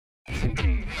Hey,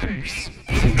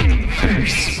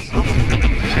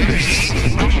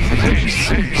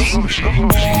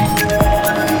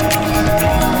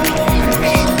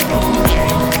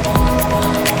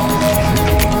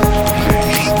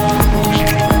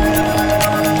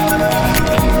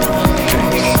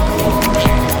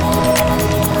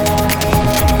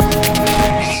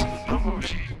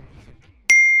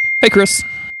 Chris.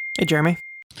 Hey, Jeremy.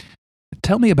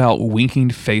 Tell me about winking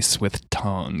face with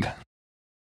tongue.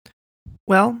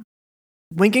 Well,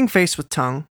 winking face with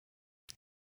tongue,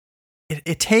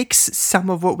 it takes some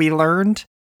of what we learned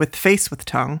with face with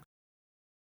tongue.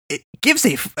 It gives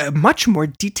a much more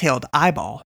detailed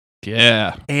eyeball.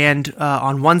 Yeah. And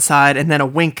on one side, and then a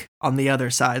wink on the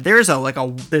other side. There's a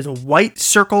white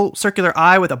circular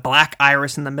eye with a black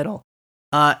iris in the middle.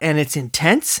 And it's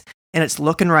intense, and it's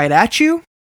looking right at you.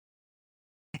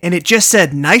 And it just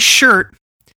said, nice shirt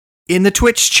in the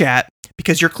Twitch chat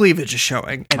because your cleavage is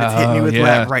showing. And it's hitting you with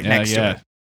web right next to it.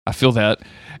 I feel that.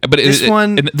 But this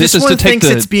one thinks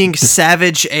it's being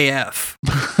savage AF.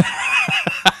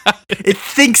 It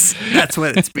thinks that's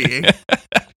what it's being.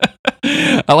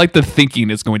 I like the thinking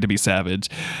it's going to be savage.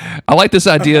 I like this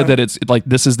idea that it's like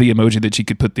this is the emoji that you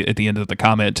could put at the end of the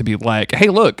comment to be like, hey,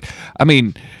 look, I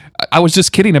mean, I was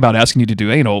just kidding about asking you to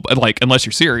do anal, like, unless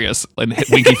you're serious, and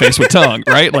hit winky face with tongue,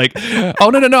 right? Like,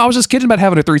 oh, no, I was just kidding about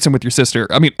having a threesome with your sister.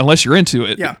 I mean, unless you're into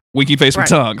it, winky face with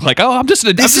tongue. Like, oh, I'm just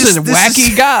a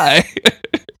wacky guy.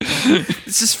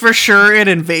 This is for sure an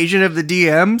invasion of the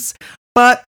DMs,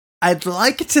 but I'd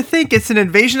like to think it's an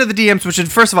invasion of the DMs, which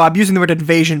is, first of all, I'm using the word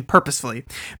invasion purposefully,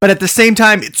 but at the same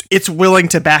time, it's willing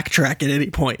to backtrack at any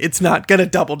point. It's not going to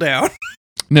double down.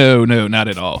 No, not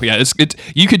at all. Yeah, it's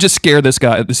you could just scare this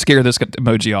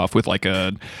emoji off with like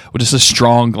just a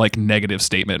strong like negative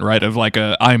statement, right? Of like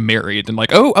I'm married and like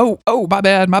oh my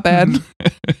bad. Crying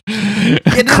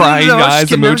eyes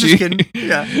emoji.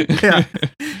 Yeah.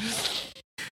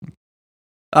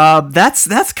 That's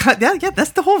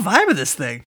the whole vibe of this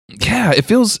thing. Yeah, it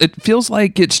feels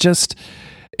like it's just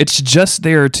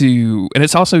there to, and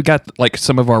it's also got like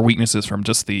some of our weaknesses from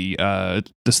just the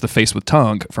face with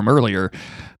tongue from earlier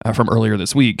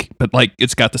this week, but like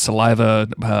it's got the saliva,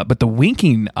 but the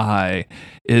winking eye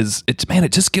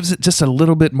it just gives it just a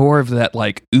little bit more of that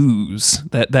like ooze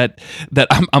that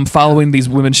I'm following these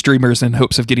women streamers in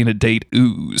hopes of getting a date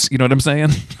ooze. You know what I'm saying?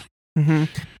 Mm-hmm.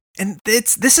 And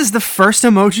this is the first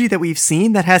emoji that we've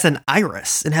seen that has an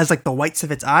iris and has like the whites of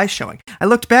its eyes showing. I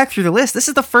looked back through the list. This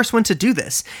is the first one to do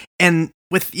this. And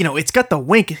with, it's got the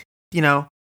wink, the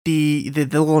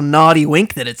little naughty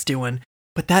wink that it's doing.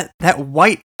 But that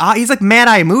white eye, he's like Mad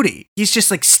Eye Moody. He's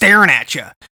just like staring at you,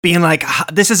 being like,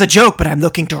 this is a joke, but I'm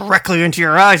looking directly into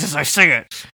your eyes as I say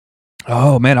it.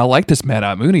 Oh man, I like this Mad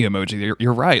Eye Moody emoji.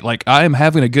 You're right. Like I am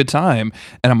having a good time,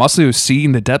 and I'm also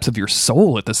seeing the depths of your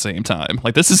soul at the same time.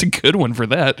 Like this is a good one for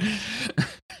that.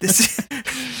 This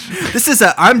is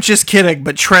I'm just kidding,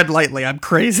 but tread lightly. I'm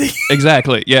crazy.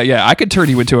 Exactly. Yeah. I could turn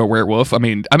you into a werewolf. I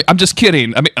mean, I'm just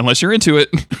kidding. I mean, unless you're into it.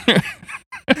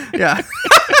 Yeah.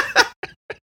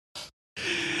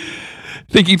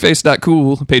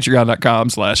 Thinkingface.cool,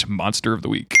 patreon.com/monster of the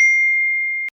week.